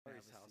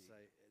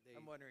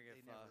wondering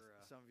if never,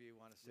 some of you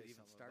want to say would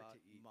even something start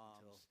about to eat moms.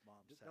 until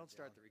mom sat Don't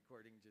start down. the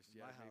recording just In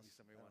yet. my Maybe house,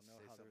 somebody I wants don't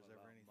to know say how something there's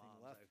ever about anything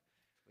moms. left.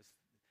 Was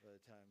By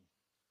the time,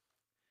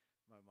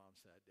 my mom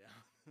sat down.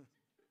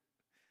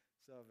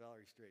 so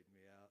Valerie straightened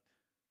me out.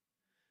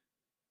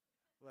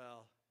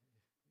 Well,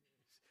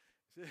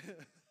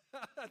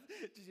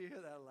 did you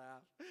hear that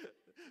laugh?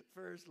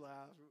 First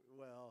laugh.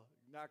 Well,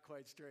 not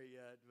quite straight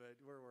yet, but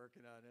we're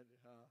working on it.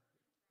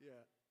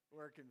 Yeah,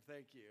 working.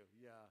 Thank you.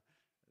 Yeah,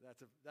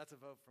 that's a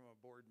vote from a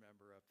board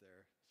member up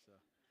there. So.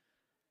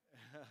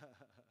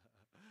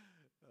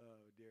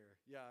 Oh dear.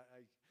 Yeah,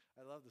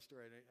 I love the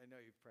story. I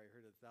know you've probably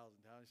heard it 1,000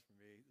 times from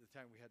me. The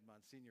time we had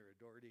Monsignor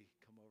Adorty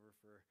come over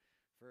for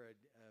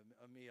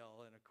a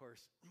meal, and of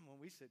course, when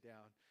we sit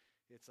down,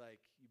 it's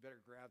like you better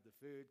grab the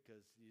food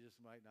because you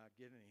just might not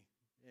get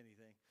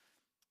anything.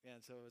 And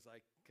so it was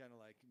like kind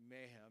of like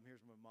mayhem.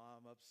 Here's my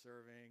mom up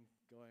serving,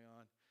 going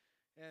on,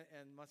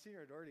 and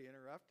Monsignor Adorty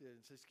interrupted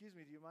and said, "Excuse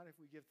me, do you mind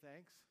if we give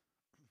thanks?"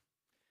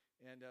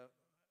 And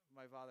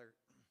my father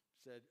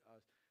said,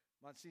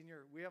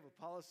 Monsignor, we have a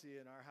policy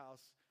in our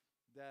house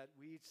that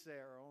we each say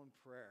our own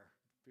prayer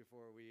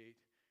before we eat.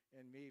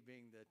 And me,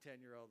 being the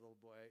 10-year-old little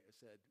boy,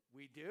 said,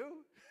 "We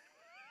do?"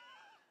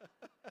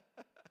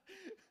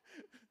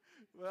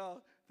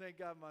 Well, thank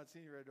God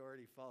Monsignor had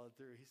already followed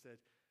through. He said,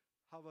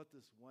 "How about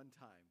this one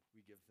time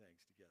we give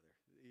thanks together?"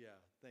 Yeah,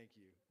 thank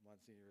you,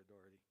 Monsignor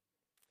Doherty.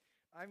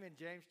 I'm in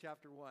James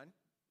chapter 1,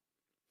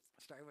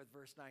 starting with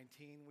verse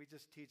 19. We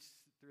just teach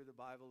through the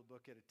Bible a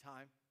book at a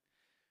time.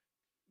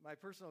 My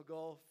personal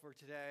goal for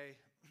today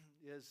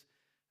is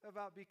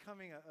about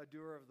becoming a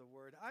doer of the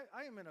word.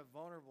 I am in a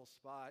vulnerable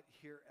spot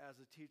here as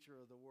a teacher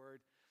of the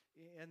word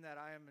in that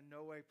I am in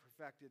no way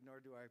perfected, nor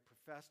do I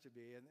profess to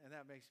be. And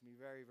that makes me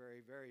very,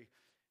 very, very,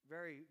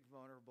 very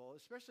vulnerable,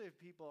 especially if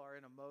people are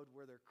in a mode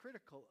where they're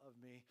critical of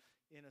me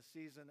in a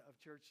season of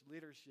church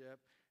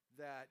leadership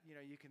that,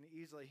 you can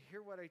easily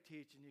hear what I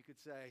teach and you could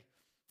say,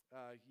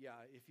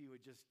 yeah, if you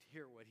would just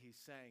hear what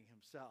he's saying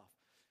himself.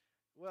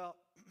 Well,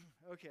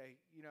 okay,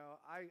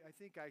 I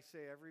think I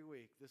say every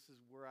week, this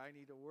is where I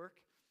need to work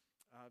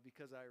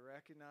because I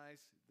recognize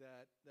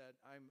that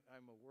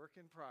I'm a work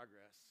in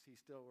progress.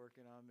 He's still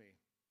working on me.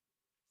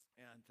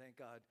 And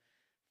thank God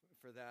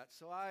for that.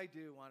 So I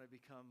do want to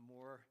become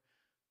more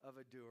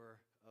of a doer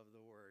of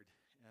the word.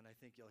 And I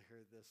think you'll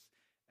hear this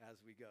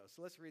as we go.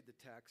 So let's read the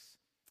text,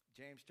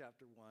 James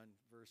chapter 1,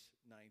 verse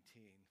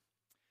 19.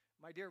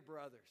 My dear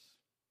brothers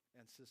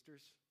and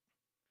sisters,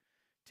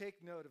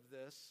 take note of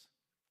this.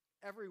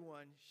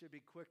 Everyone should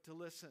be quick to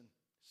listen,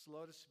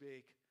 slow to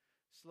speak,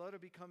 slow to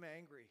become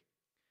angry,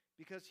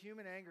 because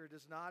human anger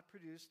does not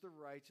produce the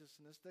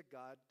righteousness that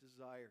God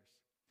desires.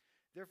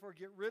 Therefore,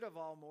 get rid of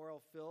all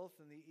moral filth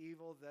and the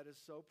evil that is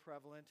so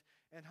prevalent,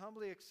 and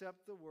humbly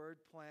accept the word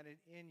planted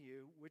in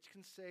you, which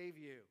can save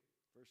you.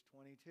 Verse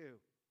 22.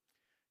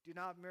 Do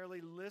not merely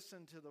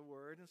listen to the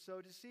word and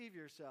so deceive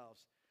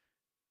yourselves.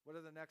 What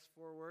are the next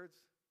four words?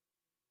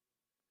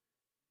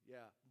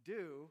 Yeah,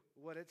 do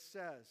what it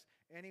says.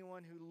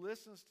 Anyone who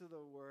listens to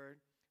the word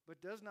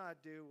but does not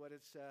do what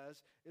it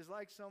says is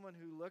like someone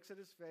who looks at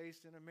his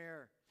face in a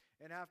mirror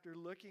and after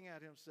looking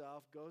at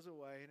himself goes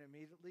away and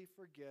immediately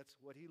forgets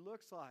what he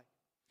looks like.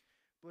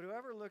 But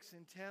whoever looks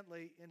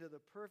intently into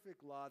the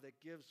perfect law that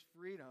gives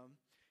freedom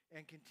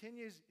and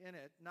continues in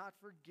it, not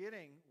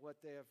forgetting what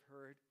they have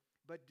heard,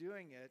 but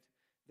doing it,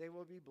 they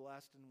will be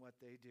blessed in what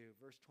they do.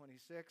 Verse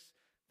 26,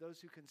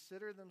 those who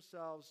consider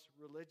themselves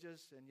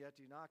religious and yet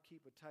do not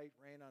keep a tight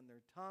rein on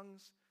their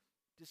tongues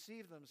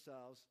deceive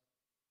themselves,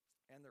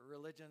 and their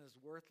religion is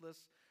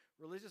worthless.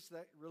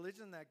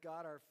 Religion that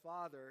God our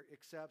Father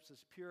accepts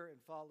as pure and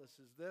faultless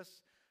is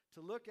this: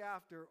 to look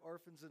after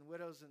orphans and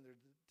widows in their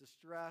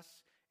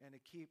distress and to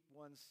keep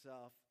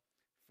oneself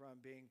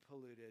from being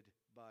polluted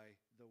by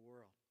the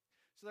world.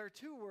 So there are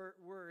two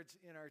words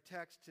in our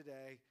text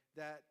today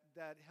that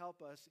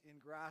help us in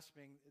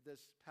grasping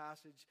this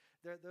passage.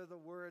 They're the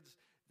words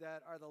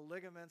that are the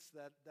ligaments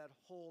that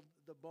hold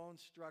the bone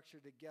structure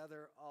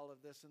together, all of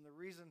this. And the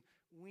reason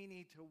we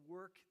need to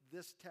work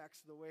this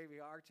text the way we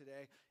are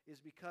today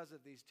is because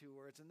of these two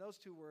words. And those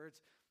two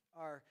words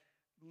are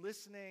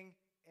listening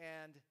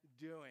and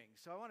doing.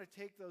 So I want to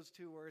take those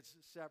two words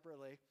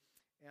separately.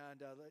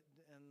 And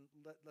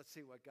let's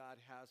see what God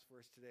has for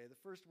us today.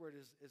 The first word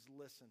is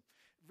listen.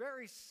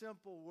 Very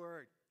simple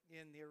word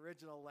in the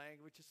original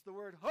language. It's the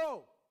word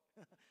ho.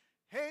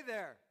 Hey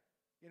there.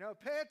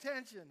 Pay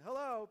attention.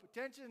 Hello.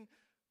 Attention,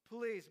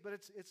 please. But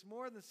it's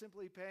more than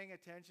simply paying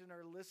attention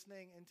or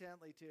listening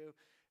intently to,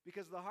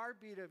 because the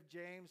heartbeat of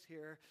James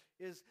here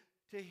is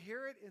to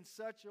hear it in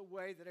such a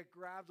way that it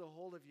grabs a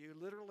hold of you,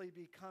 literally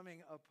becoming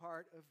a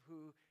part of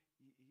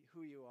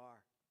who you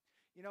are.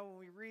 When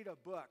we read a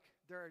book,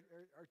 there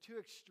are two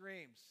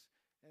extremes,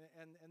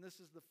 and this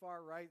is the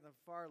far right and the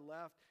far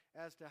left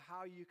as to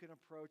how you can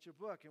approach a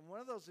book. And one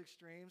of those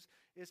extremes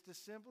is to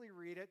simply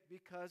read it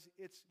because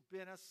it's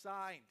been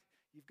assigned.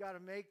 You've got to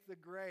make the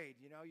grade.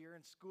 You're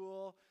in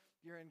school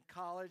you're in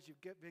college,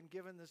 been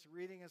given this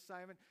reading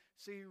assignment.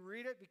 So you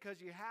read it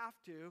because you have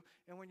to.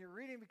 And when you're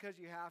reading because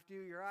you have to,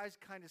 your eyes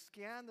kind of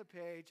scan the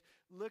page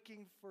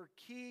looking for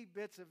key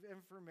bits of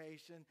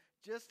information,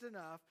 just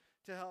enough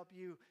to help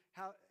you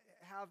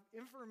have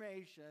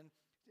information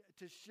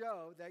to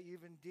show that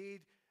you've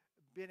indeed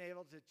been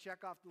able to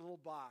check off the little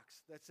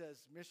box that says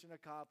mission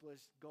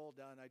accomplished, goal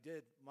done, I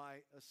did my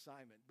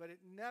assignment. But it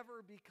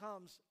never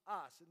becomes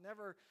us. It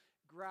never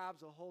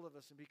grabs a hold of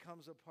us and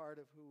becomes a part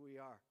of who we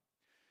are.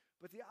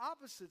 But the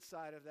opposite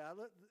side of that,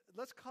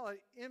 let's call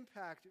it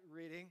impact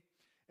reading.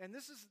 And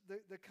this is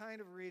the kind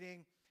of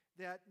reading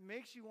that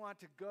makes you want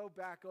to go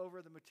back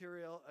over the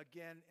material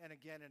again and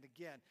again and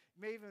again.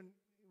 It may even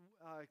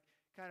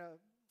kind of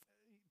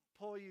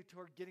pull you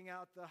toward getting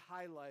out the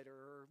highlighter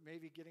or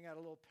maybe getting out a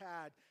little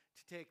pad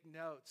to take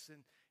notes.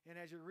 And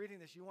as you're reading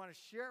this, you want to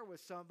share with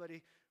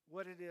somebody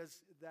what it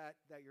is that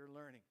you're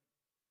learning.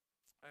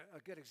 A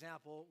good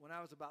example, when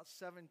I was about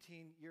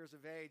 17 years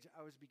of age,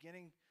 I was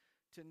beginning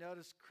to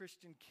notice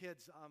Christian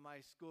kids on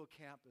my school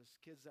campus,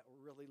 kids that were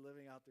really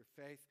living out their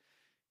faith.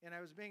 And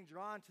I was being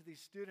drawn to these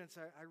students.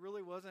 I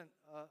really wasn't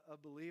a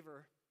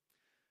believer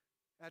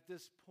at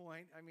this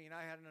point. I mean,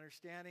 I had an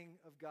understanding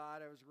of God.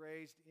 I was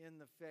raised in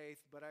the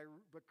faith, but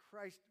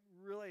Christ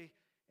really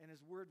and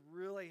his word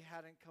really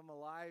hadn't come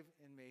alive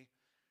in me.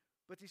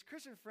 But these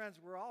Christian friends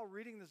were all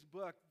reading this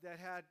book that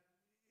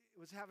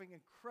was having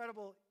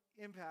incredible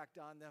impact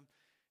on them.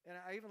 And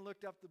I even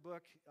looked up the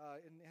book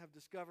and have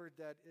discovered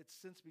that it's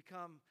since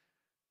become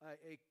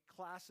a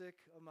classic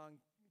among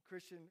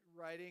Christian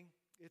writing.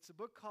 It's a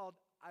book called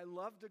I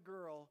Loved a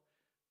Girl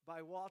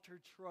by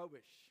Walter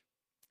Trobisch.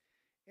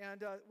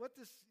 And what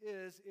this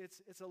is,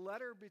 it's a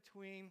letter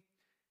between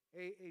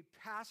a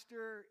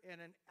pastor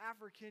and an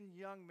African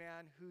young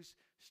man who's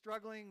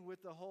struggling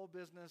with the whole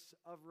business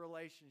of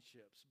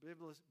relationships,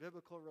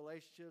 biblical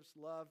relationships,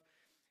 love,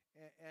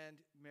 and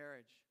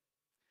marriage.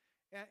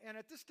 And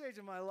at this stage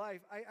of my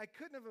life, I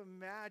couldn't have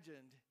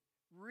imagined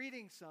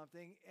reading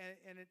something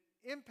and it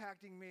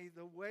impacting me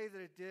the way that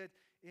it did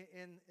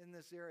in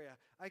this area.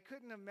 I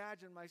couldn't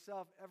imagine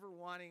myself ever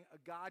wanting a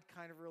God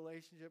kind of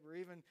relationship or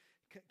even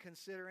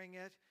considering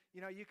it.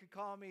 You know, you could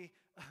call me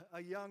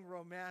a young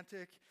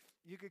romantic.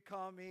 You could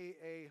call me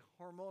a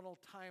hormonal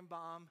time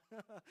bomb.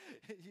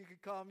 You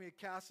could call me a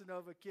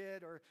Casanova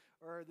kid or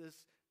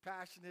this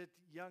passionate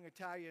young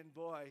Italian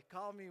boy.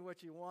 Call me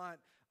what you want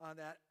on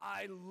that.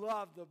 I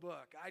love the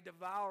book. I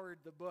devoured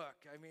the book.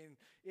 I mean,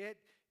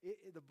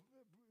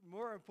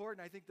 more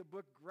important, I think the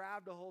book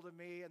grabbed a hold of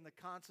me, and the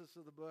concepts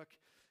of the book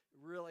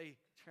really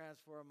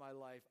transformed my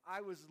life.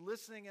 I was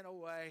listening in a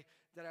way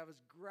that I was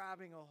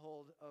grabbing a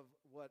hold of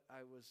what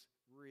I was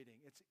reading.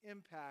 It's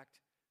impact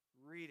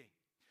reading.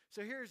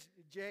 So here's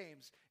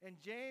James, and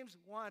James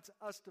wants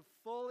us to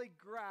fully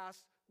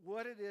grasp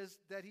what it is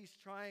that he's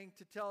trying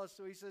to tell us.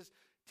 So he says,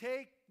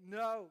 take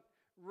note,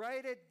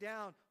 write it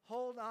down,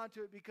 hold on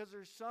to it, because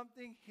there's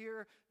something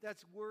here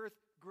that's worth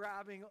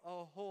grabbing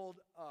a hold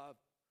of.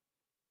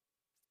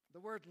 The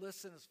word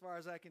listen, as far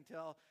as I can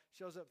tell,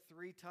 shows up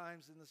 3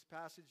 times in this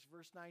passage,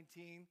 verse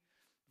 19,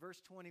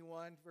 verse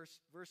 21,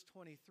 verse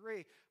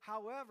 23.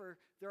 However,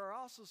 there are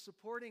also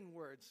supporting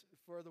words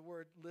for the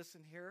word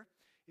listen here.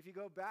 If you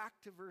go back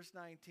to verse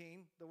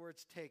 19, the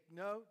words take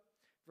note.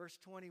 Verse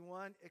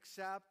 21,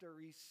 accept or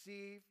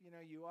receive. You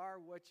know, you are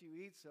what you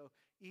eat, so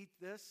eat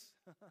this.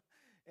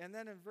 And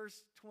then in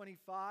verse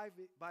 25,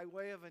 by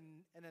way of an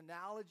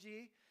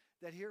analogy,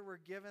 that here we're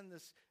given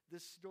this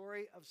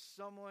story of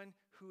someone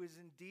who is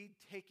indeed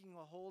taking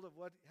a hold of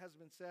what has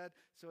been said.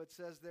 So it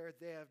says there,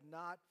 they have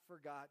not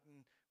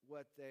forgotten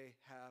what they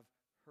have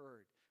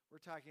heard. We're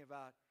talking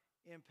about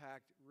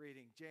impact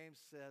reading. James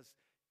says,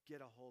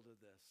 get a hold of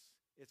this.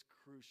 It's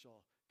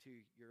crucial to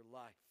your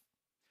life.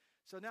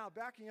 So now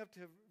backing up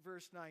to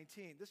verse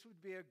 19, this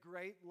would be a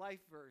great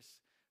life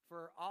verse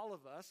for all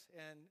of us,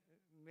 and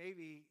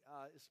maybe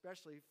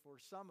especially for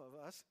some of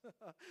us,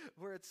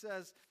 where it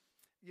says,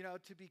 you know,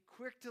 to be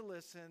quick to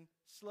listen,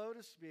 slow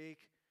to speak,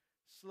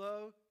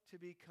 slow to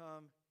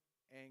become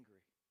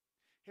angry.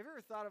 Have you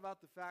ever thought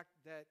about the fact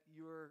that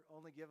you were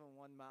only given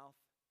one mouth?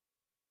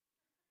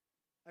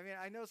 I mean,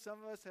 I know some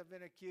of us have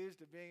been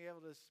accused of being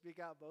able to speak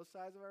out both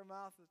sides of our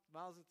mouths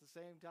at the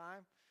same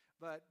time,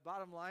 but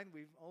bottom line,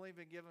 we've only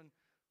been given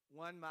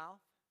one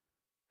mouth.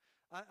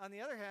 On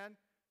the other hand,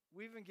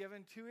 we've been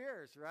given 2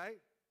 ears, right?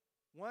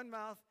 One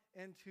mouth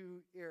and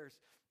 2 ears.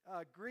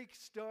 Greek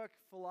Stoic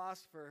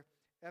philosopher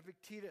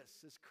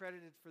Epictetus is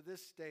credited for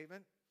this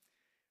statement.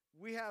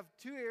 We have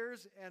 2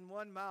 ears and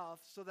 1 mouth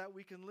so that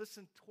we can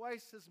listen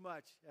twice as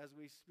much as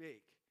we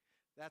speak.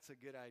 That's a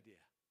good idea.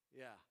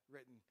 Yeah,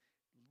 written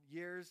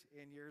years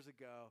and years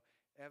ago.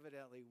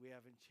 Evidently, we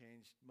haven't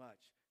changed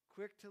much.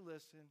 Quick to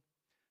listen,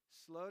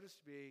 slow to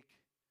speak,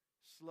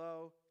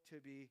 slow to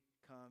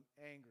become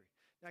angry.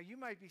 Now, you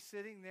might be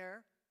sitting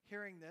there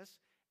hearing this,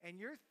 and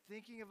you're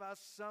thinking about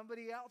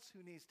somebody else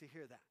who needs to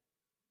hear that.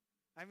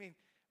 I mean,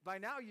 by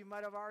now, you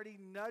might have already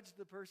nudged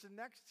the person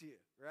next to you,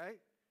 right?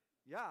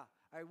 Yeah,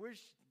 I wish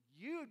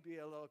you'd be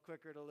a little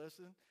quicker to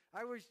listen.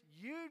 I wish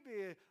you'd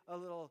be a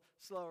little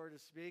slower to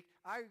speak.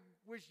 I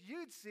wish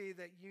you'd see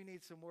that you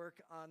need some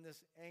work on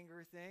this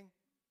anger thing.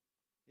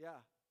 Yeah.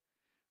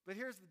 But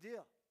here's the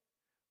deal.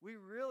 We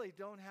really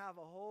don't have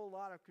a whole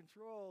lot of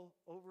control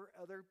over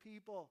other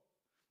people.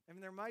 I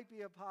mean, there might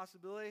be a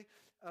possibility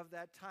of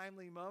that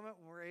timely moment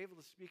when we're able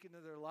to speak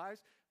into their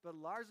lives, but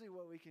largely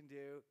what we can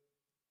do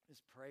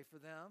is pray for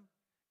them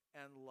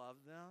and love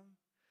them.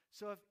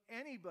 So if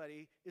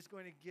anybody is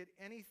going to get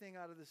anything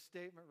out of this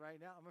statement right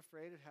now, I'm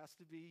afraid it has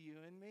to be you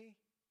and me.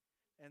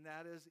 And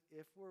that is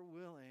if we're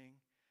willing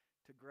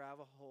to grab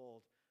a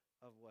hold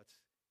of what's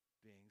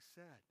being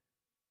said.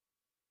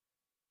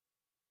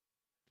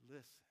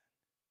 Listen.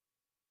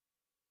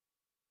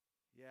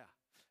 Yeah.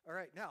 All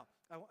right. Now,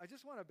 I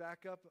just want to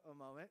back up a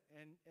moment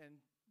and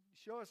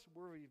show us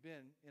where we've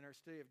been in our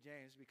study of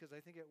James, because I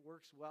think it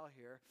works well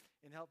here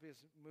in helping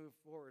us move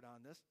forward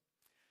on this.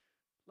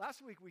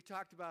 Last week, we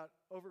talked about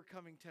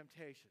overcoming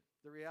temptation,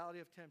 the reality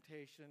of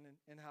temptation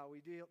and how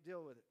we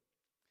deal with it.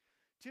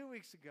 2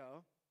 weeks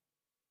ago,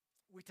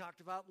 we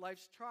talked about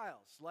life's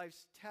trials,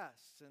 life's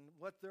tests, and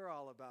what they're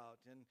all about,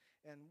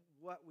 and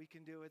what we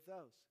can do with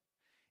those.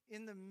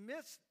 In the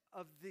midst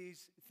of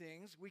these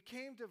things, we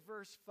came to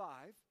verse 5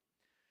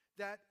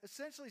 that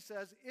essentially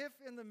says, if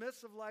in the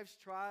midst of life's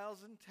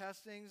trials and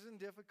testings and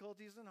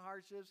difficulties and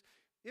hardships,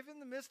 if in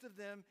the midst of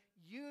them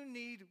you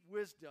need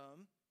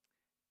wisdom,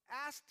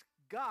 ask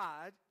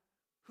God,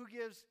 who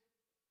gives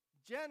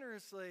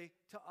generously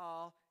to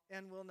all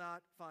and will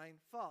not find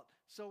fault.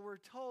 So we're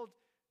told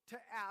to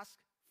ask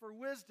for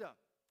wisdom.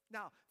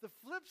 Now, the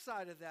flip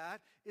side of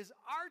that is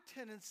our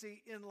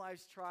tendency in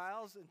life's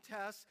trials and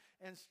tests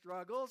and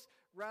struggles,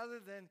 rather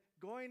than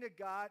going to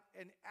God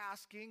and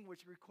asking,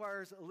 which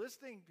requires a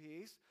listening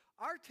piece,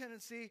 our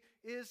tendency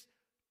is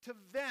to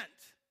vent.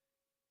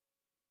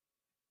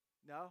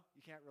 No,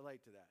 you can't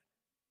relate to that.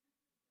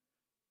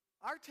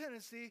 Our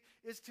tendency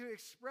is to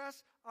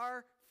express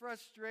our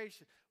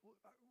frustration.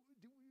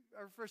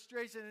 Our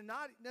frustration, and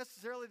not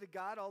necessarily to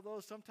God, although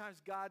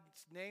sometimes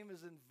God's name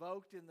is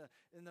invoked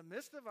in the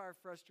midst of our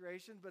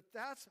frustration, but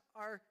that's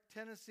our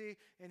tendency.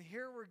 And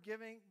here we're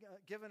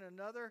given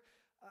another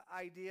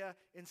idea.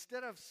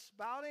 Instead of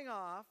spouting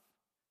off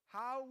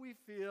how we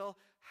feel,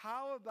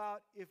 how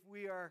about if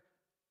we are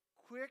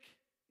quick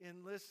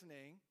in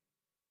listening,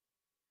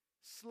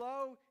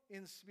 slow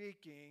in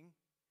speaking,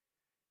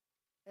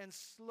 and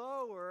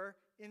slower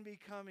in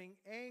becoming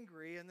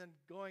angry, and then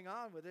going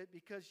on with it,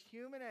 because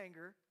human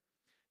anger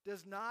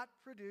does not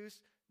produce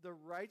the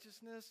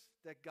righteousness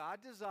that God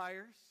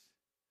desires.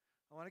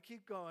 I want to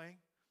keep going.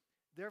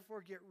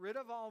 Therefore, get rid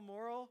of all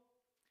moral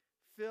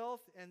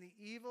filth and the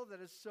evil that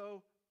is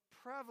so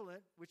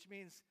prevalent, which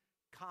means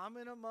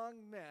common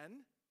among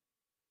men.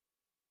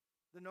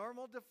 The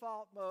normal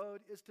default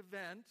mode is to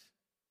vent,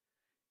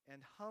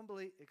 and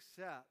humbly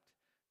accept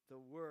the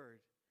word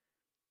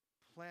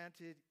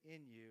planted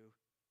in you,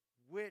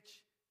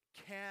 which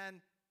can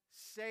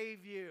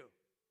save you.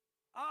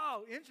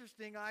 Oh,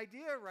 interesting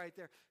idea right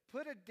there.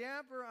 Put a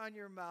damper on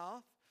your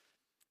mouth,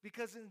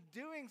 because in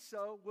doing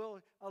so will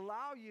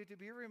allow you to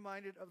be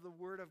reminded of the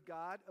Word of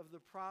God, of the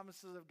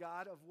promises of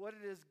God, of what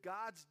it is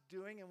God's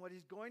doing and what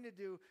He's going to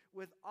do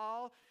with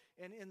all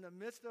and in the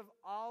midst of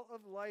all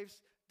of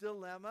life's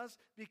dilemmas,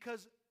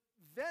 because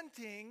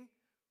venting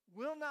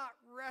will not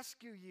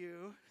rescue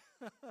you,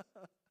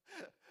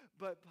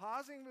 but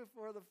pausing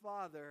before the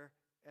Father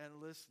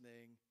and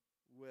listening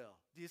will.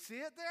 Do you see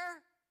it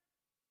there?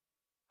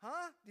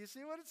 Huh? Do you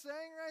see what it's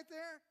saying right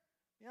there?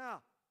 Yeah.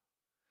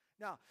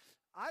 Now,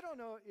 I don't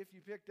know if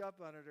you picked up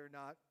on it or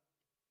not,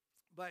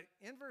 but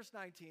in verse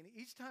 19,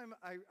 each time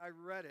I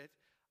read it,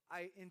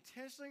 I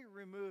intentionally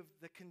removed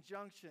the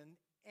conjunction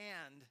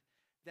 "and"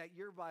 that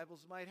your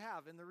Bibles might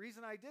have. And the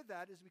reason I did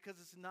that is because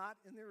it's not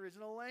in the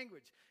original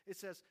language. It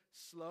says,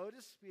 slow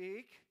to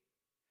speak,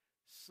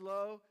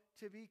 slow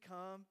to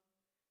become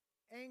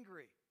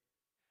angry.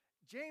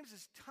 James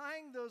is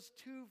tying those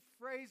two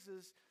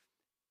phrases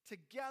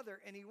together,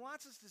 and he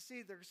wants us to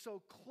see they're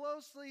so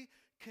closely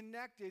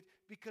connected,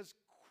 because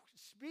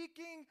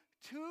speaking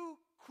too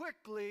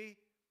quickly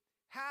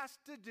has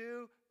to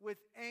do with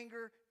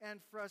anger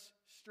and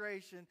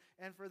frustration.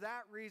 And for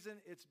that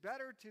reason, it's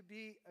better to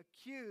be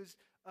accused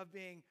of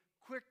being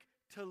quick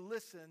to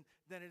listen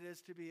than it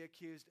is to be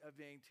accused of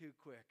being too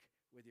quick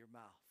with your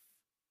mouth.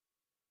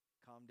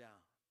 Calm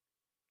down.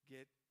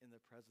 Get in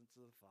the presence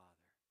of the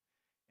Father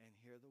and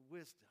hear the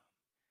wisdom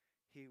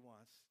He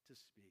wants to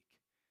speak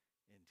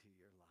into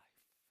your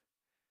life.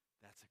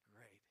 That's a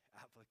great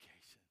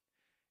application.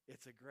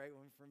 It's a great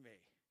one for me.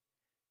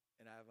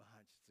 And I have a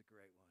hunch it's a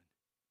great one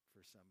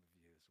for some of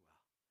you as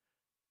well.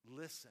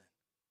 Listen.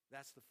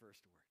 That's the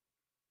first word.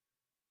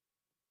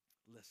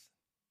 Listen.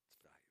 It's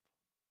valuable.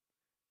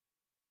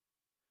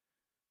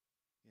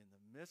 In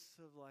the midst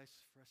of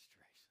life's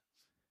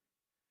frustrations,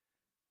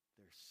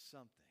 there's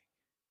something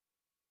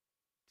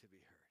to be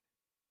heard.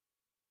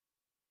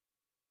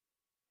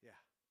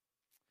 Yeah.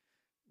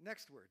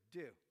 Next word,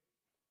 do.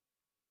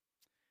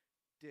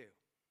 Do.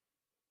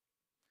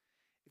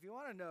 If you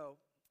want to know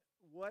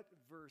what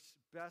verse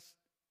best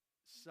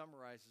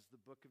summarizes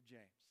the book of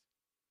James.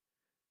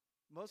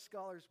 Most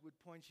scholars would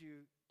point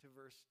you to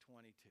verse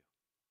 22.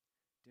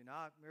 Do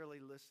not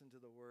merely listen to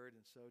the word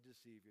and so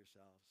deceive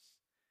yourselves.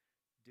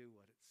 Do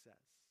what it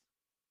says.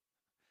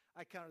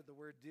 I counted the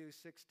word do 6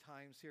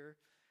 times here.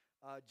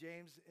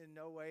 James in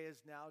no way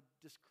is now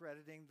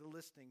discrediting the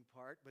listening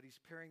part, but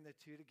he's pairing the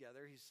two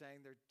together. He's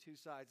saying they're two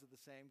sides of the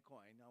same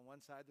coin. On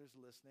one side there's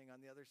listening, on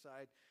the other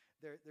side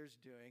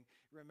there's doing.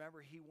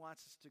 Remember, he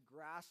wants us to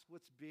grasp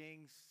what's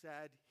being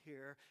said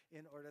here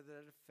in order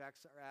that it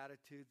affects our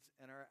attitudes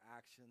and our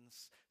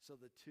actions, so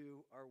the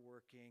two are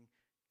working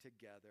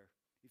together.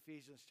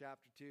 Ephesians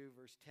chapter 2,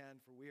 verse 10,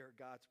 for we are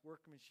God's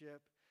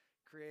workmanship,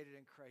 created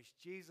in Christ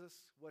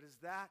Jesus. What is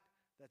that?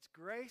 That's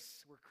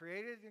grace. We're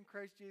created in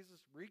Christ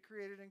Jesus,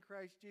 recreated in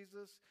Christ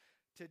Jesus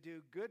to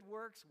do good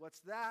works.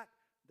 What's that?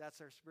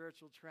 That's our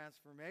spiritual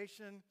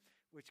transformation,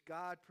 which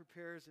God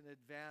prepares in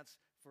advance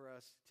for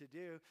us to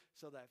do,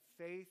 so that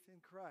faith in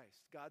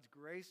Christ, God's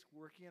grace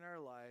working in our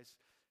lives,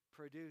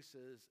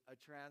 produces a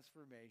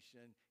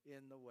transformation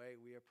in the way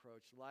we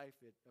approach life.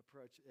 It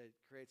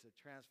creates a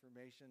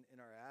transformation in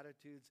our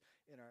attitudes,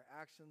 in our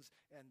actions,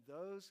 and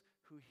those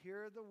who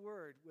hear the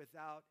word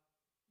without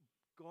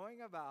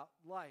going about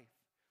life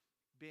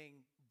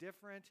being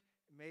different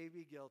may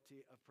be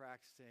guilty of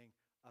practicing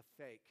a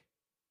fake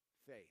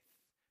faith.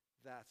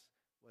 That's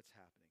what's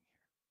happening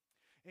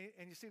here.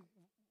 And you see,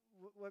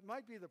 what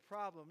might be the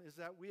problem is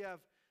that we have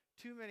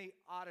too many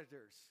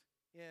auditors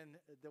in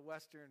the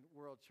Western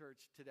world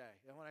church today.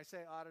 And when I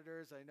say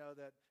auditors, I know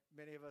that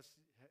many of us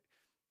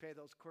pay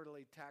those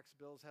quarterly tax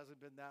bills.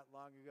 Hasn't been that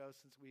long ago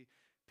since we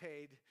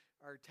paid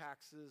our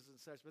taxes and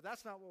such. But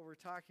that's not what we're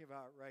talking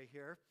about right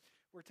here.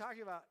 We're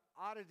talking about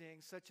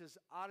auditing, such as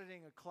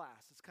auditing a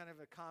class. It's kind of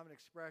a common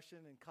expression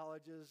in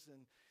colleges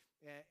and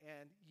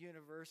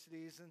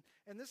universities.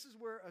 And this is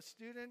where a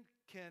student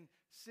can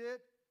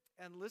sit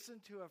and listen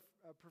to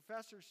a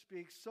professor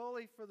speak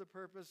solely for the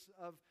purpose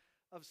of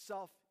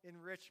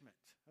self-enrichment.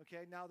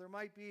 Okay, now there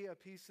might be a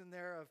piece in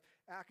there of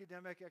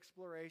academic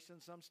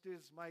exploration. Some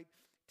students might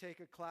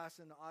take a class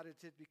and audit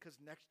it because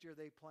next year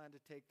they plan to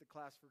take the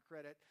class for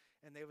credit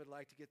and they would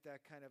like to get that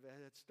kind of a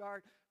head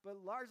start. But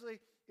largely,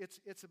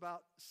 it's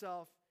about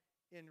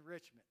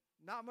self-enrichment.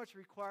 Not much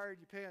required.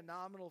 You pay a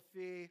nominal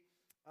fee.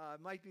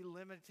 Might be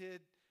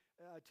limited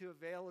to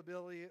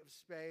availability of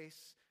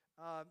space.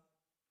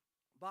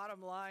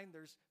 Bottom line,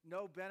 there's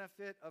no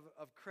benefit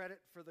of credit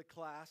for the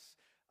class,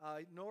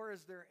 nor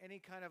is there any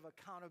kind of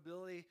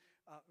accountability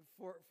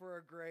for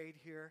a grade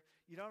here.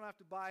 You don't have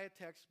to buy a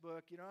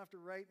textbook. You don't have to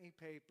write any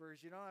papers.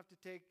 You don't have to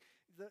take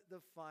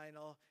the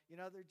final. You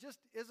know, there just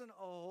isn't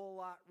a whole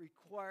lot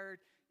required.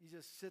 You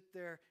just sit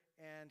there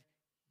and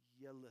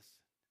you listen.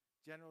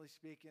 Generally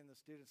speaking, the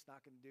student's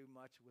not going to do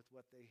much with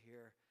what they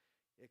hear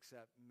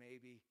except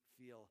maybe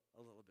feel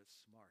a little bit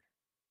smarter.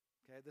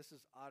 Okay, this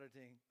is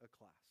auditing a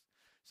class.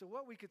 So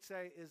what we could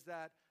say is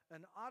that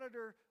an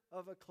auditor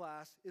of a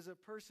class is a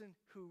person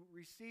who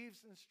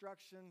receives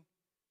instruction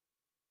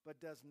but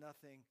does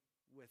nothing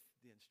with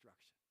the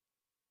instruction.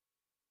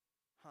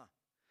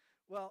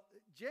 Well,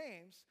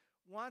 James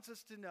wants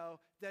us to know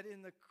that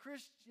in the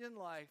Christian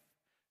life,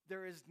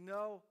 there is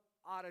no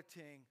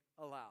auditing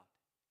allowed.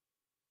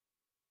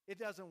 It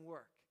doesn't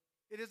work.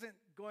 It isn't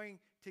going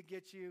to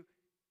get you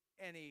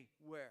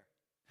anywhere.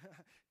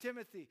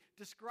 Timothy,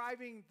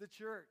 describing the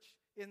church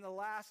in the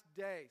last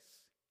days,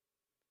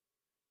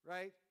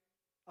 right?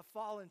 A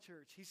fallen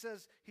church. He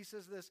says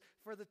this,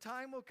 for the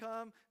time will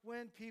come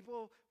when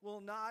people will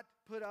not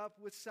put up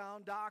with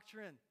sound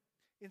doctrine.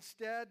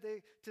 Instead,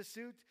 to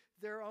suit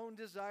their own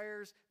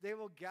desires, they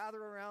will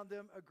gather around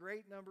them a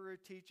great number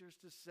of teachers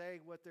to say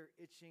what their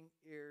itching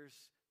ears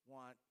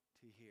want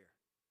to hear.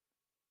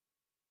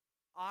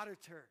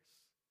 Auditors,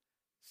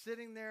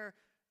 sitting there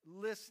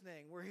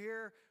listening. We're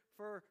here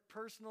for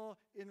personal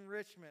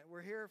enrichment.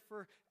 We're here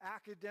for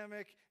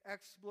academic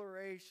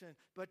exploration,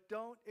 but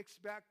don't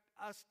expect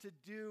us to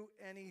do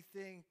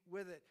anything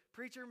with it.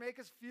 Preacher, make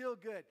us feel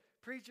good.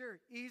 Preacher,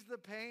 ease the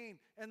pain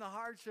and the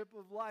hardship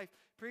of life.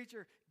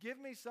 Preacher, give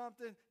me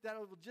something that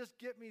will just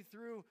get me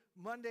through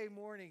Monday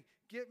morning,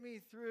 get me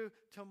through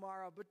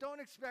tomorrow, but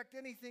don't expect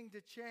anything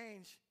to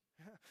change.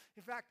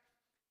 In fact,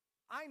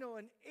 I know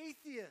an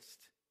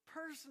atheist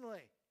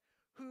personally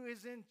who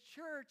is in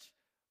church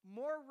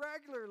more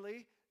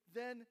regularly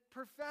than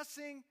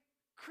professing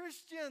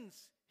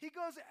Christians. He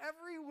goes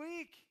every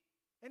week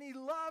and he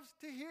loves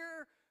to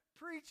hear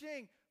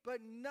preaching,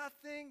 but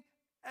nothing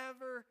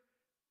ever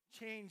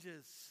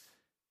changes.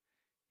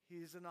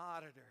 He's an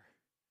auditor,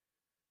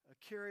 a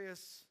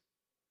curious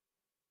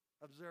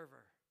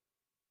observer.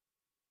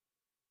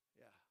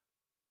 Yeah.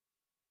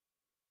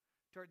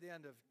 Toward the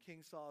end of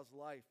King Saul's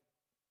life,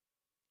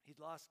 he'd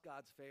lost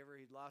God's favor.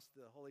 He'd lost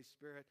the Holy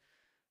Spirit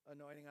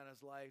anointing on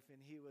his life, and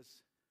he was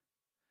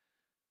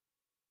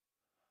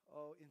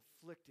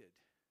inflicted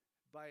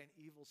by an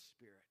evil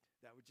spirit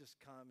that would just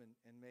come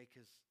and make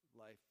his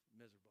life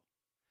miserable.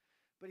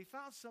 But he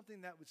found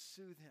something that would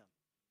soothe him.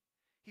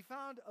 He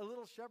found a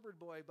little shepherd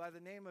boy by the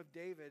name of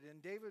David,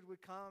 and David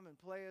would come and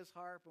play his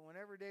harp, and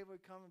whenever David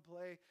would come and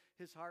play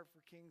his harp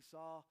for King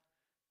Saul,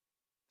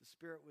 the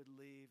Spirit would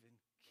leave, and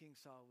King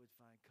Saul would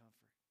find comfort.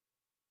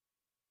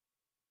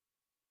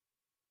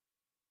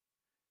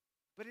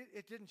 But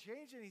it didn't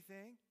change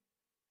anything.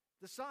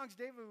 The songs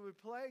David would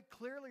play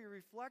clearly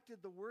reflected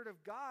the Word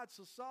of God,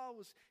 so Saul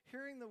was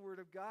hearing the Word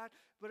of God,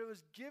 but it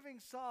was giving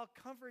Saul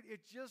comfort.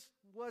 It just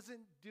wasn't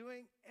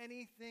doing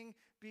anything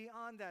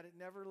beyond that. It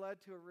never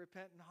led to a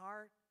repentant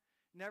heart,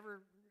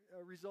 never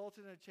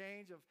resulted in a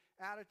change of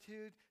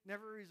attitude,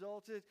 never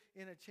resulted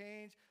in a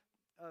change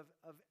of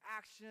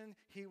action.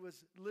 He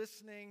was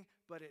listening,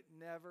 but it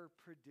never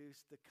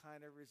produced the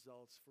kind of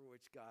results for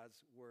which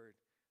God's Word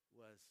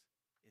was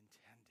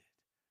intended.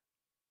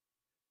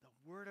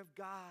 The Word of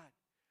God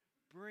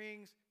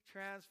brings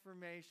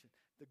transformation.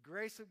 The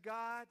grace of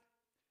God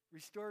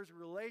restores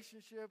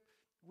relationship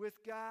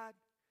with God,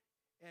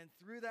 and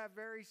through that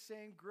very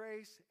same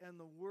grace and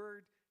the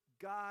Word,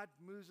 God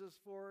moves us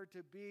forward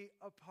to be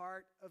a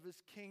part of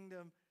His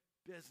kingdom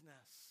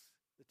business.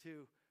 The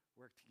two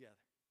work together.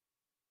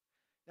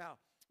 Now,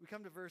 we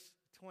come to verse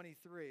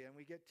 23, and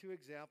we get two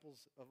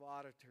examples of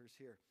auditors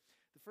here.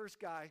 The first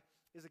guy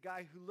is a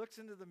guy who looks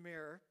into the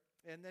mirror,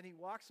 and then he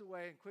walks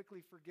away and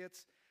quickly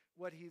forgets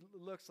what he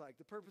looks like.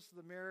 The purpose of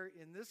the mirror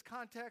in this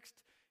context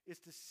is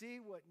to see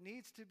what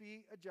needs to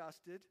be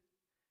adjusted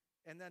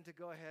and then to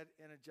go ahead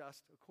and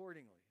adjust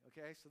accordingly.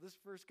 Okay, so this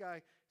first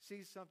guy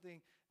sees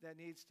something that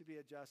needs to be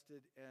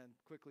adjusted and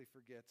quickly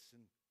forgets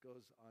and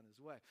goes on his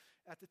way.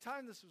 At the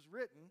time this was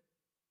written,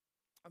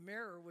 a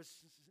mirror was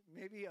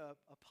maybe a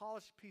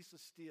polished piece of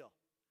steel.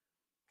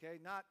 Okay,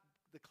 not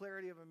the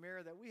clarity of a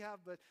mirror that we have,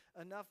 but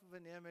enough of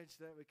an image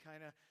that would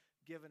kind of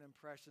give an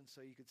impression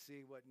so you could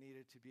see what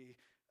needed to be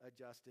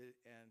adjusted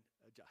and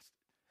adjusted.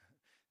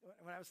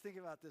 When I was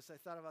thinking about this, I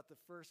thought about the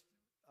first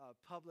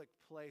public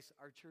place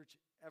our church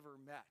ever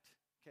met.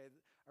 Okay,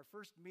 our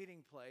first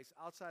meeting place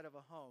outside of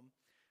a home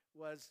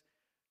was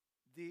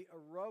the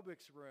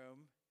aerobics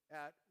room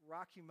at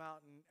Rocky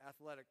Mountain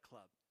Athletic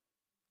Club.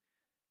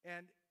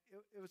 And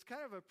it was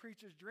kind of a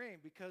preacher's dream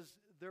because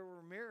there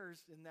were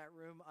mirrors in that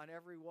room on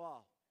every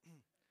wall.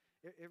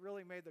 It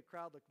really made the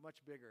crowd look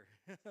much bigger.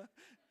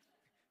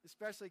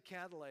 Especially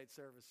candlelight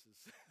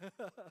services.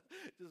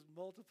 Just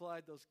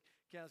multiplied those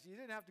candles. You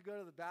didn't have to go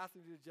to the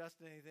bathroom to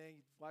adjust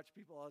anything. You'd watch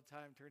people all the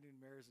time turning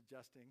mirrors,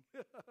 adjusting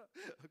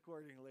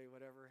accordingly,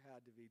 whatever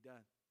had to be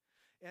done.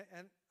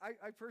 And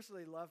I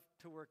personally love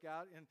to work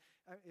out, and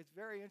it's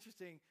very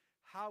interesting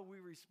how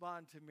we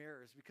respond to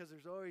mirrors, because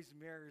there's always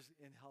mirrors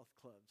in health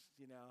clubs,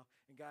 you know,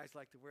 and guys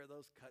like to wear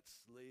those cut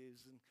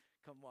sleeves and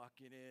come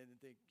walking in and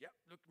think, yep,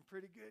 looking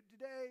pretty good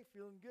today,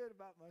 feeling good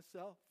about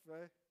myself,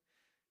 right?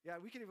 Yeah,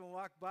 we can even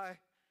walk by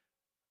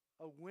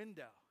a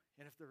window,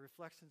 and if the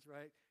reflection's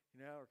right, you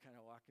know, we're kind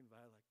of walking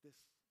by like this.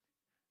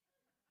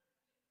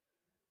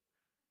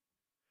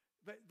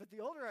 But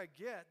the older I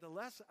get, the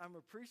less I'm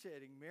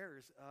appreciating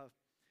mirrors.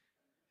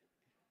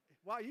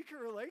 Wow, you can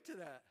relate to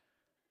that,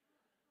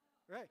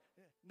 right?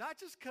 Not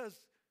just because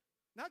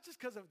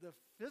of the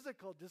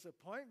physical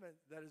disappointment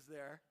that is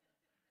there,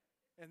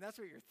 and that's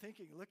what you're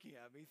thinking looking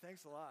at me.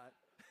 Thanks a lot.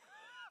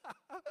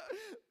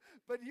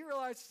 But you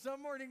realize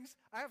some mornings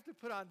I have to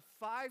put on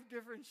 5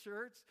 different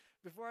shirts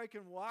before I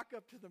can walk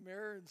up to the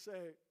mirror and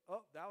say,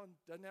 oh, that one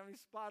doesn't have any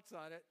spots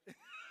on it.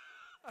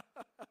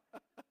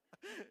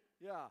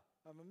 Yeah,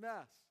 I'm a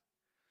mess.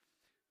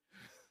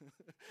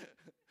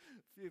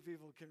 Few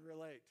people can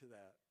relate to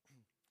that.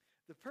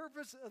 The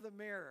purpose of the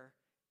mirror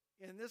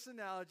in this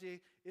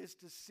analogy is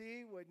to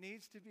see what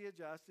needs to be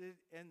adjusted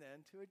and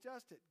then to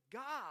adjust it.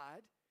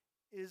 God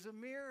is a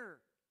mirror.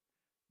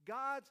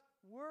 God's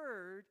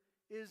Word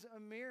is a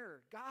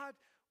mirror. God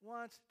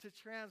wants to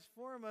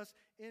transform us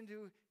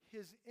into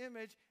His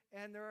image,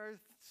 and there are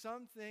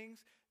some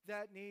things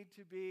that need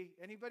to be.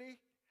 Anybody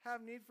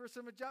have need for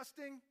some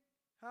adjusting?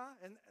 Huh?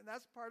 And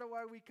that's part of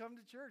why we come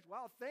to church.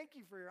 Wow, thank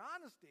you for your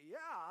honesty.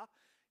 Yeah,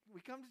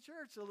 we come to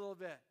church a little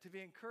bit to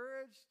be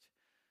encouraged,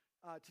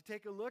 to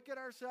take a look at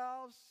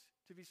ourselves,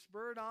 to be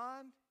spurred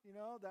on. You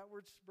know, that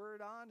word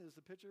spurred on is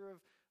the picture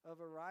of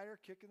a rider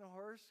kicking the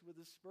horse with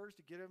his spurs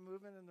to get him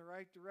moving in the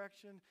right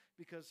direction,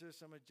 because there's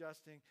some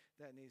adjusting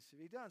that needs to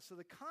be done. So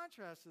the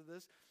contrast of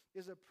this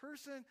is a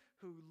person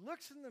who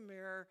looks in the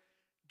mirror,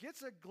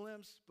 gets a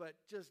glimpse, but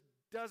just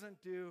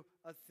doesn't do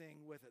a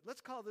thing with it.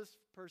 Let's call this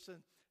person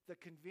the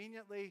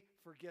conveniently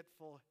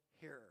forgetful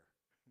hearer.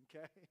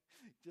 Okay?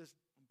 Just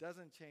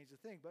doesn't change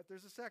a thing. But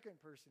there's a second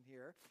person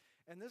here,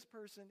 and this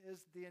person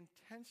is the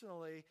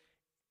intentionally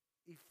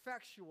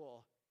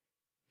effectual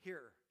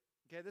hearer.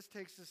 Okay, this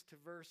takes us to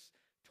verse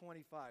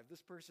 25.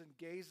 This person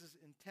gazes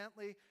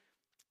intently.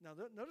 Now,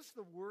 notice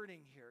the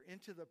wording here,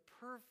 into the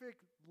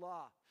perfect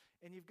law.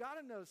 And you've got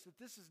to notice that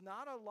this is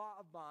not a law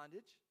of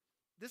bondage.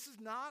 This is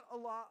not a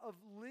law of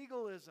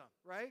legalism,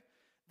 right?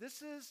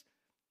 This is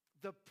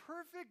the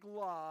perfect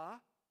law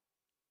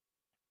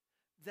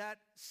that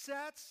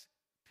sets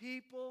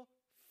people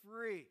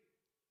free.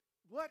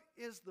 What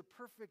is the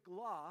perfect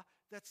law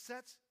that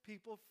sets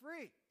people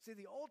free? See,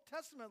 the Old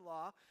Testament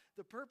law,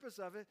 the purpose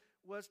of it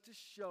was to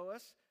show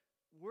us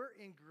we're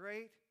in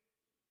great,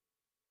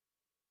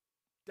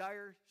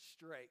 dire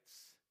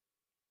straits.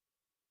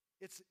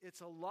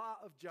 It's a law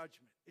of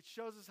judgment. It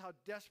shows us how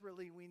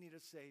desperately we need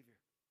a Savior.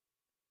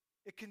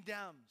 It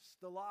condemns.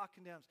 The law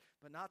condemns.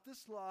 But not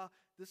this law.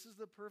 This is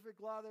the perfect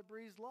law that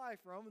breathes life.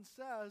 Romans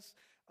says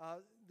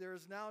there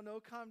is now no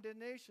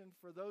condemnation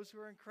for those who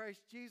are in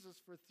Christ Jesus.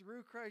 For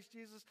through Christ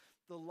Jesus,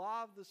 the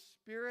law of the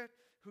Spirit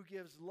who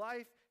gives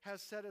life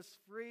has set us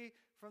free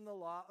from the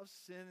law of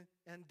sin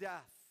and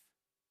death.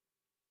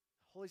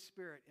 The Holy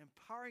Spirit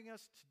empowering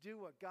us to do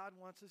what God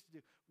wants us to do.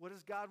 What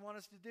does God want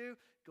us to do?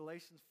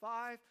 Galatians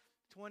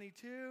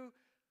 5:22.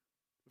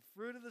 The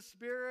fruit of the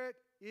Spirit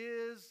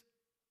is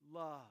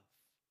love.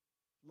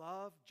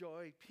 Love,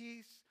 joy,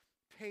 peace,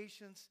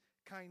 patience,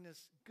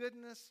 kindness,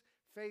 goodness,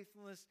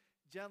 faithfulness,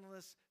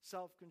 gentleness,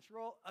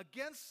 self-control.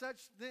 Against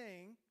such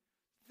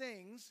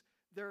things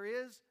there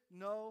is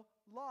no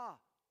law.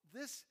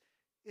 This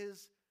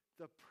is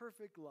the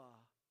perfect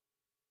law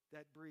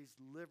that breathes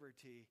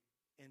liberty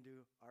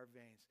into our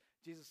veins.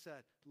 Jesus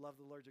said, love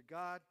the Lord your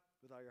God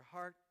with all your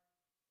heart,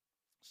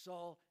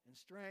 soul, and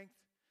strength.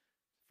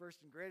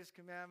 First and greatest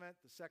commandment.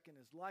 The second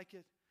is like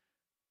it.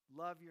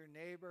 Love your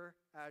neighbor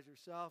as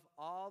yourself.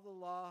 All the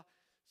law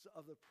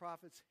of the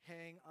prophets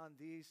hang on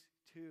these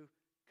two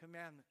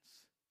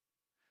commandments.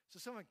 So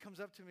someone comes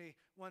up to me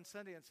one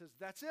Sunday and says,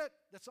 that's it.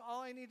 That's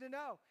all I need to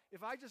know.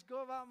 If I just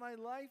go about my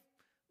life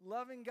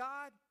loving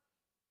God,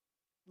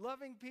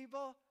 loving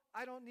people,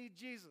 I don't need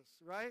Jesus,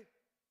 right?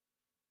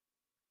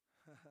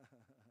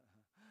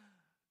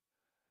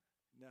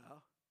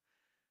 No.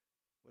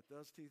 What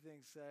those two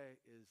things say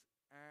is,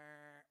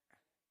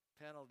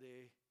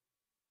 penalty.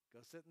 Go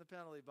sit in the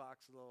penalty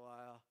box a little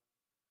while.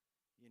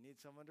 You need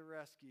someone to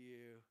rescue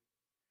you.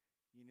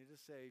 You need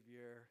a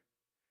Savior,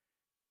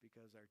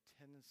 because our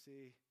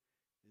tendency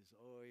is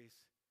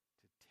always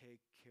to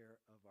take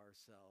care of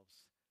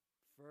ourselves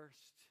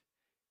first,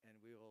 and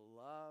we will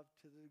love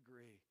to the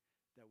degree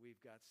that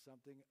we've got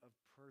something of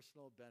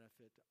personal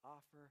benefit to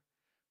offer.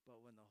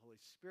 But when the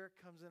Holy Spirit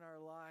comes in our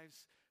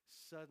lives,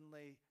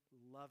 suddenly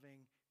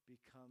loving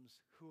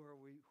becomes who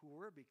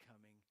we're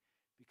becoming,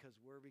 because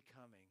we're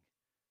becoming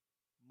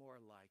more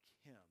like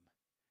Him,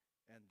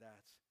 and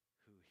that's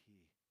who He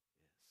is.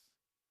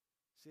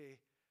 See,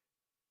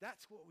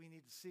 that's what we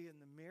need to see in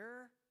the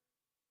mirror.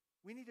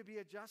 We need to be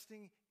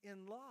adjusting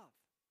in love.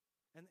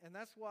 And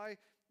that's why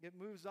it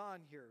moves on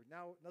here.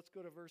 Now, let's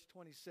go to verse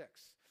 26,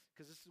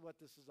 because this is what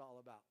this is all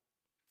about.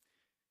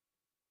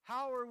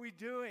 How are we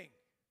doing?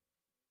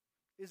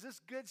 Is this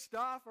good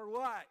stuff or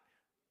what?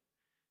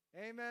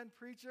 Amen,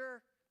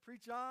 preacher.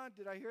 Preach on.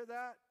 Did I hear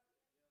that?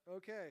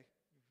 Okay.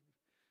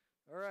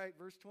 All right,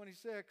 verse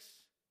 26.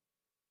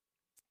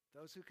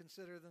 Those who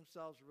consider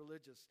themselves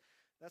religious.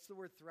 That's the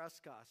word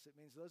thraskos. It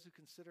means those who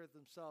consider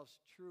themselves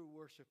true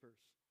worshipers.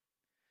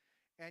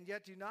 And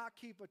yet do not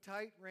keep a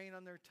tight rein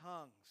on their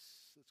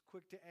tongues. It's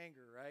quick to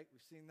anger, right?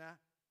 We've seen that.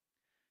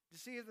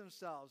 Deceive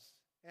themselves,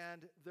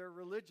 and their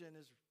religion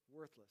is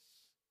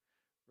worthless.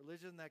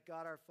 Religion that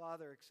God our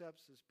Father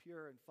accepts as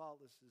pure and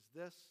faultless is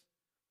this: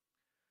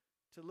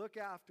 to look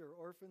after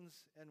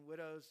orphans and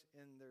widows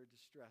in their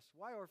distress.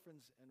 Why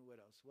orphans and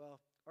widows? Well,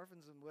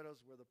 orphans and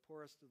widows were the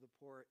poorest of the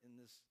poor in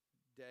this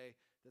day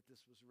that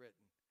this was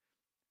written.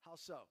 How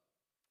so?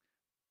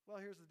 Well,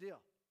 here's the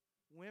deal.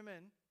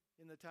 Women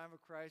in the time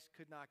of Christ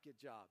could not get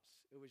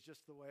jobs. It was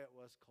just the way it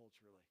was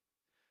culturally.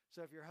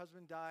 So if your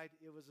husband died,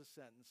 it was a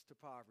sentence to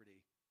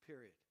poverty,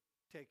 period.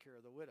 Take care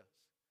of the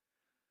widows.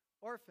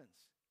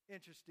 Orphans,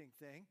 interesting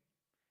thing.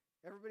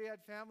 Everybody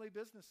had family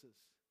businesses.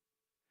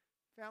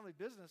 Family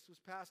business was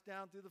passed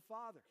down through the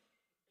father.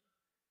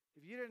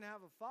 If you didn't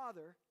have a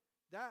father,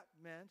 that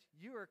meant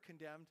you were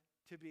condemned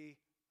to be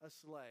a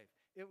slave.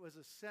 It was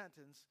a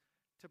sentence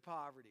to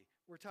poverty.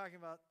 We're talking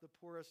about the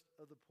poorest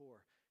of the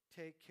poor.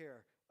 Take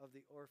care of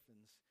the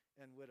orphans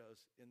and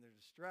widows in their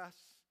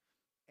distress.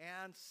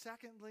 And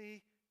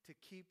secondly, to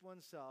keep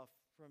oneself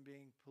from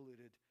being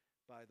polluted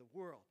by the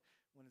world.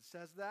 When it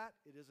says that,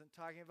 it isn't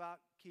talking about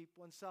keep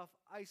oneself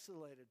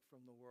isolated from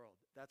the world.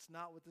 That's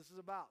not what this is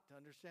about. To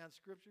understand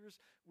scriptures,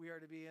 we are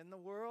to be in the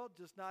world,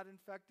 just not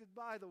infected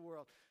by the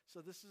world.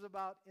 So this is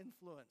about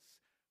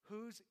influence.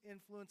 Who's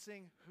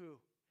influencing who?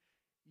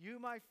 You,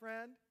 my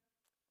friend,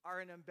 are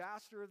an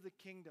ambassador of the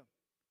kingdom.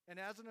 And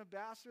as an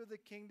ambassador of the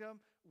kingdom,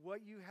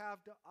 what you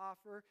have to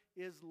offer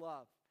is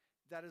love.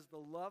 That is the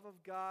love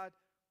of God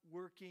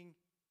working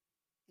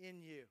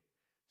in you.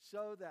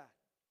 So that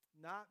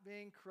not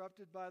being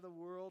corrupted by the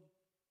world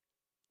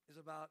is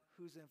about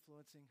who's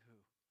influencing who.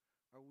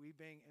 Are we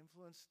being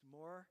influenced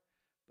more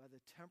by the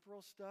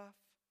temporal stuff,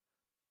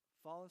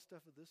 fallen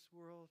stuff of this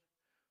world,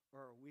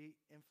 or are we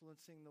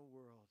influencing the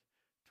world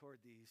toward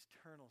the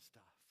eternal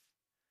stuff,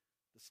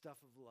 the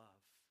stuff of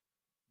love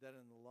that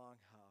in the long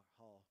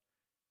haul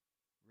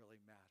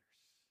really matters?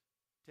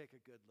 Take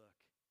a good look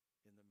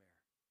in the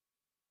mirror.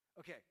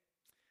 Okay,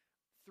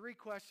 3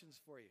 questions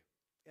for you.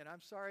 And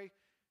I'm sorry,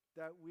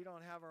 that we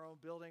don't have our own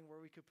building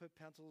where we could put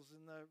pencils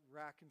in the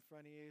rack in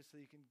front of you so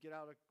you can get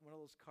out one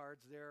of those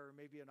cards there or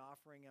maybe an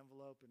offering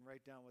envelope and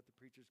write down what the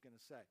preacher's going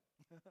to say.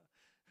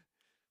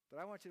 But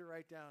I want you to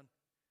write down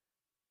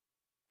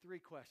 3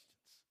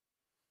 questions.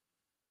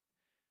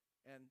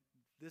 And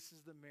this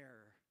is the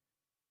mirror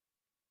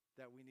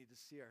that we need to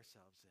see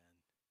ourselves in.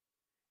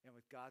 And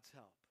with God's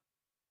help,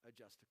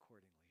 adjust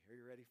accordingly. Are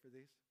you ready for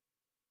these?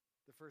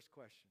 The first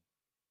question.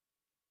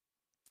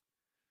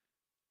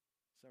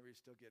 Some of you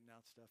still getting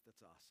out stuff.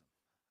 That's awesome.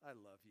 I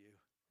love you.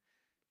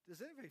 Does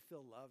anybody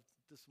feel loved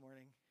this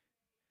morning?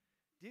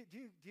 Do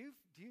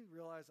you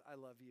realize I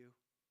love you?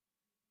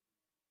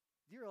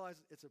 Do you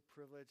realize it's a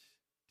privilege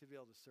to be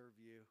able to serve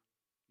you?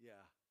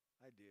 Yeah,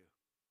 I do.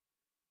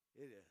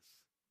 It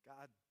is.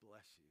 God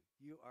bless you.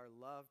 You are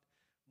loved,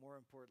 more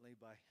importantly,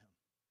 by Him.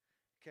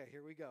 Okay,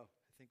 here we go.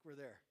 I think we're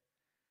there.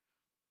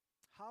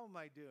 How am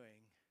I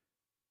doing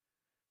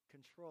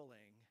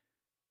controlling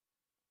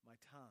my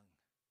tongue?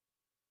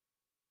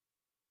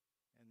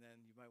 And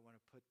then you might want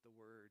to put the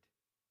word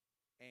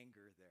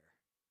anger there.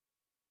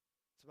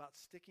 It's about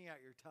sticking out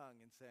your tongue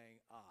and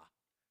saying,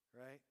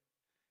 right?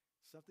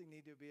 Something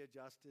need to be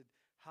adjusted.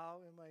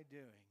 How am I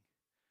doing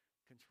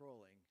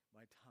controlling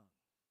my tongue?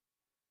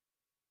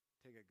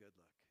 Take a good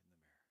look in the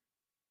mirror.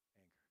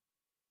 Anger.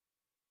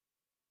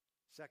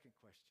 Second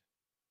question.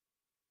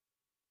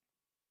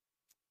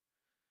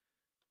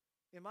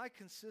 Am I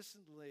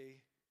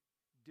consistently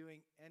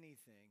doing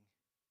anything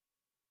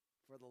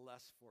for the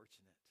less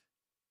fortunate?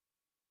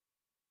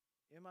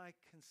 Am I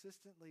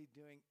consistently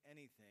doing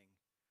anything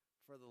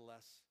for the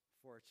less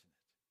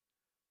fortunate?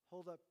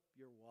 Hold up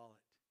your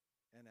wallet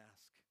and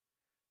ask,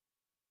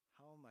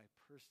 how am I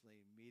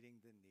personally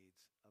meeting the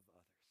needs of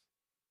others?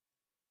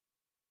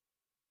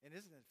 And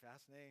isn't it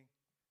fascinating?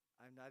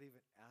 I'm not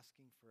even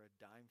asking for a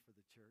dime for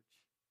the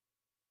church.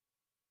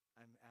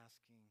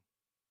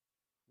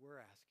 We're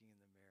asking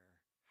in the mirror,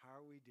 how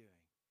are we doing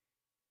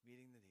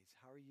meeting the needs?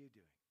 How are you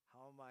doing?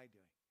 How am I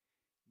doing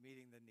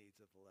meeting the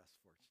needs of the less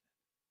fortunate?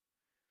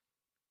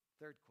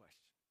 Third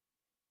question.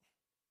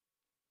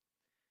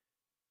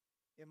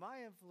 Am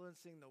I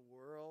influencing the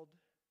world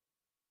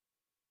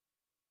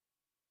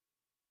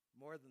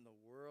more than the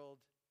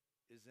world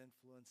is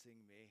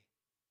influencing me?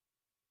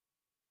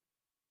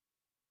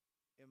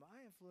 Am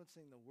I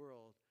influencing the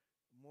world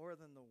more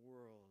than the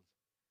world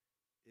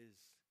is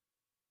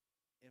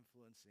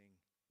influencing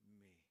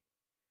me?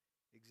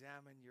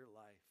 Examine your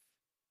life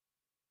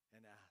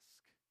and ask,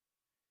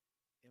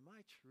 am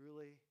I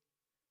truly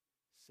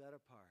set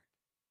apart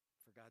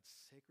for God's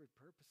sacred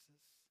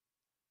purposes?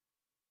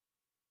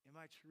 Am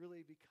I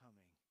truly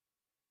becoming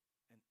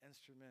an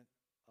instrument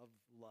of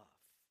love?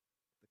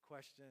 The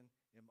question,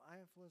 am I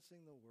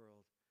influencing the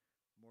world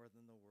more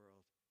than the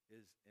world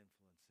is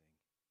influencing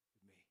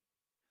me?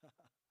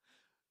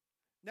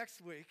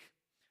 Next week,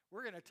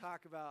 we're going to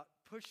talk about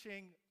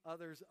pushing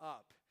others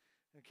up.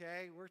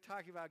 Okay? We're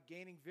talking about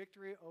gaining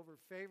victory over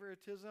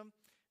favoritism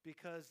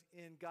because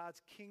in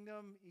God's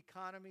kingdom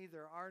economy,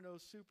 there are no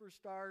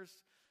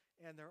superstars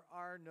and there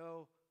are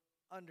no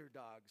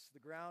underdogs. The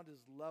ground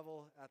is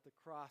level at the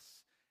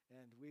cross,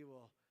 and we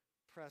will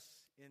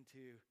press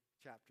into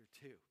chapter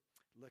 2.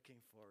 Looking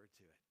forward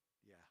to it.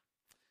 Yeah.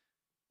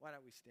 Why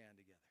don't we stand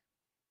together?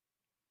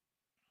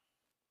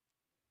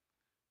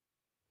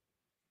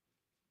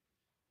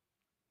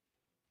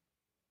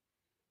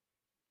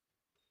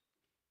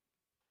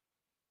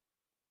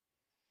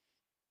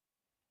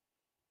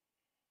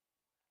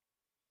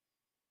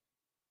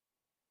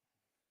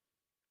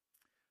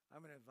 I'm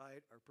going to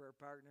invite our prayer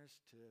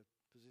partners to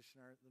position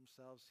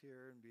themselves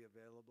here and be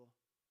available.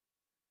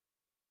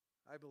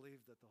 I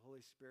believe that the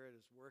Holy Spirit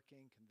is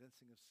working,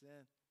 convincing of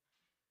sin,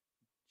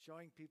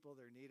 showing people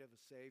their need of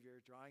a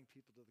Savior, drawing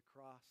people to the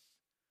cross.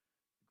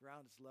 The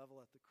ground is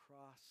level at the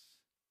cross.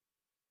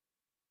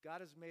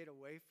 God has made a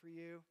way for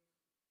you.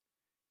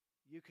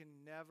 You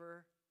can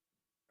never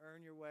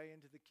earn your way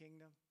into the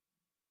kingdom.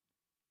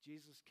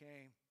 Jesus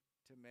came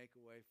to make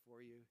a way for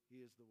you.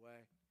 He is the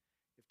way.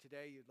 If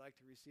today you'd like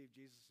to receive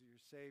Jesus as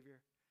your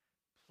Savior,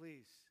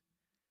 please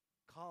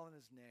call on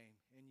His name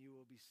and you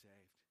will be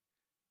saved.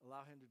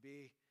 Allow Him to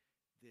be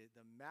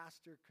the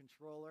master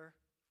controller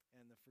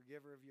and the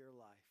forgiver of your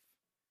life,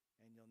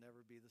 and you'll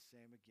never be the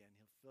same again.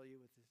 He'll fill you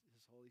with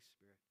His Holy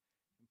Spirit,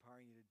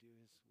 empowering you to do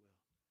His will.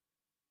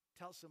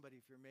 Tell somebody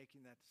if you're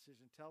making that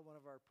decision. Tell one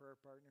of our prayer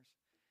partners.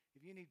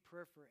 If you need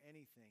prayer for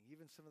anything,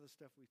 even some of the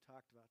stuff we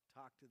talked about,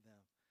 talk to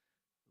them.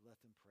 Let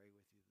them pray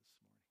with you this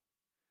morning.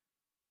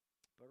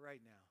 But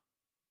right now,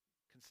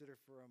 consider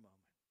for a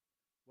moment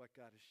what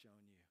God has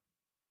shown you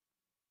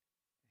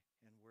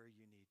and where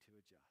you need to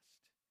adjust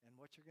and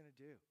what you're going to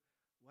do.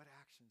 What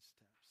action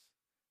steps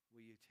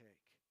will you take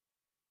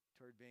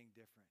toward being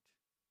different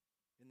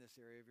in this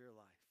area of your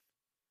life,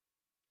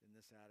 in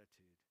this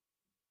attitude,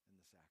 in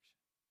this action?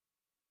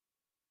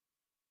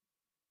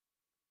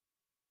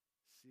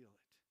 Seal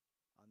it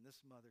on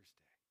this Mother's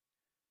Day,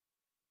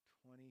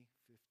 2015.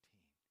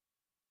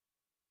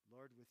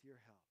 Lord, with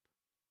your help,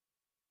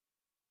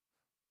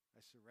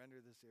 I surrender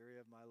this area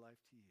of my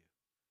life to you.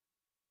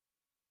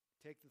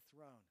 Take the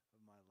throne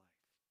of my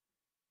life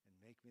and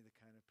make me the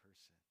kind of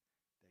person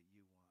that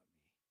you want me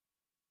to be.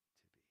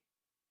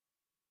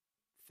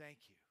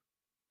 Thank you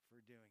for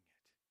doing it.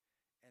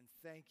 And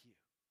thank you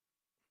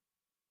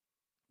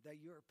that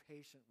you are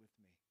patient with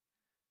me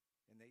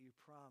and that you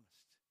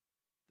promised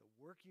the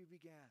work you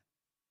began,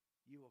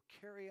 you will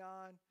carry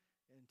on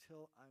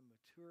until I'm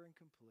mature and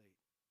complete,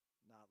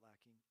 not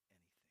lacking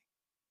anything.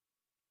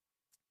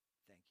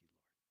 Thank you,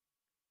 Lord.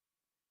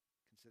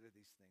 Consider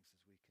these things as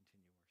we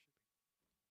continue worship.